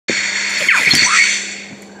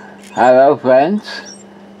Hello friends,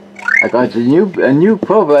 I got a new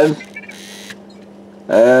problem.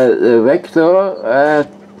 The vector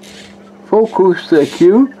focus the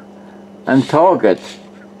cube and target,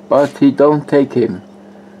 but he don't take him.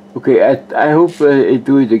 Okay, I hope I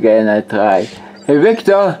do it again. I try. Hey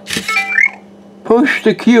Victor, push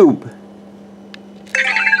the cube.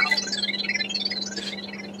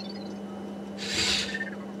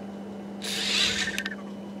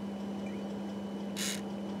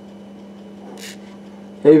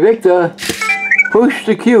 Hey Victor, push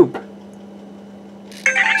the cube.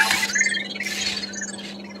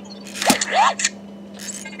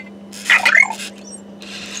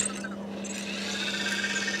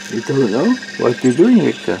 You don't know what you're doing,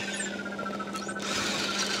 Victor.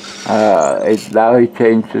 Now he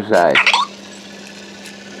changed the side.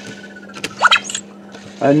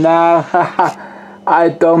 And now, I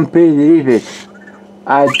don't believe it.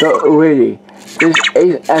 I don't really. This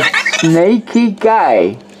is a snaky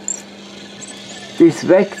guy. This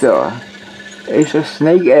Vector is a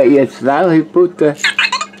snake. Yes, now he put the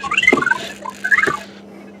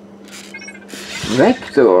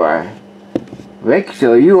Vector.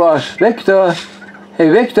 Vector, you are Vector. Hey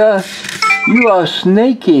Vector, you are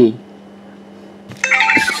snaky.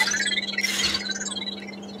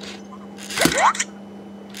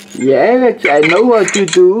 Yeah, Vector, I know what you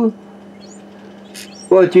do.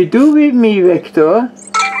 What you do with me, Vector?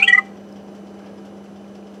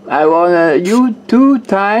 I wanna you 2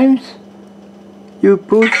 times you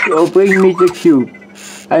push or bring me the cube,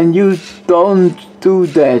 and you don't do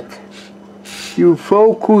that. You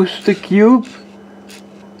focus the cube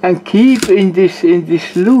and keep in this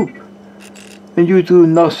loop, and you do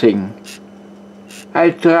nothing. I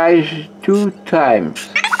tried 2 times,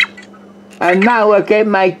 and now I get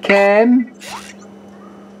my cam,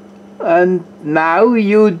 and now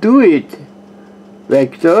you do it,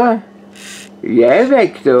 Vector. Yeah,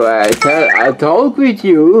 Vector, I talk with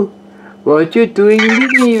you. What you doing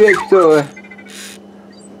with me, Vector?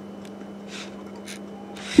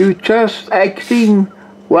 You just acting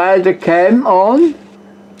while the cam on?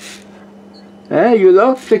 You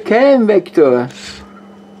lock the cam, Vector.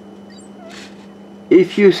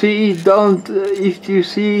 If you see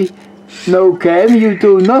no cam, you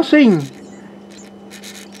do nothing.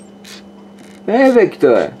 Hey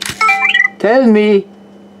Vector, tell me,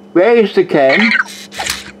 where is the cam?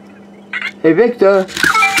 Hey Vector,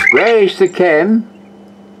 where is the cam?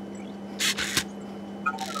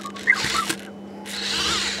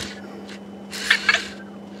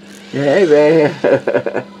 Yeah, where?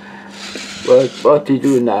 What do you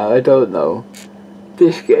do now? I don't know.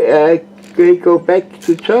 This guy, can he go back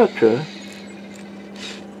to church?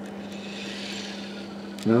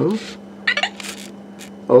 No?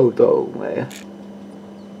 Oh no, man.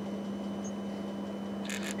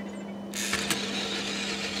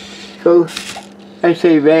 So I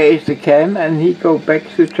say, where is the cam? And he go back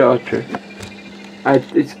to church.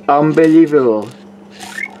 It's unbelievable.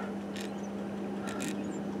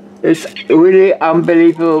 It's really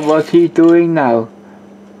unbelievable what he's doing now.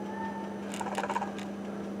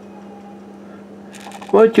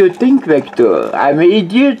 What do you think, Vector? I'm an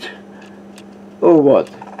idiot? Or what?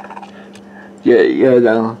 Yeah, you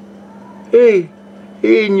know. He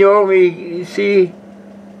ignore me, see?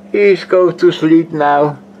 He's go to sleep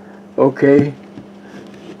now. Okay.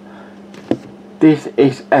 This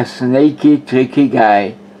is a snaky, tricky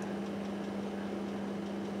guy.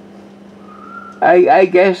 I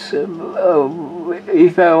guess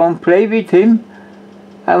if I want to play with him,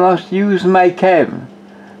 I must use my cam.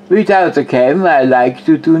 Without the cam, I like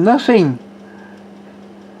to do nothing.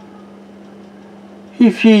 He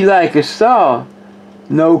feel like a star.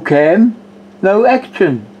 No cam, no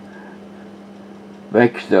action.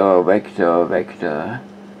 Vector, Vector, Vector.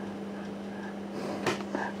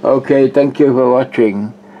 Okay, thank you for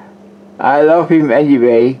watching. I love him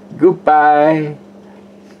anyway. Goodbye.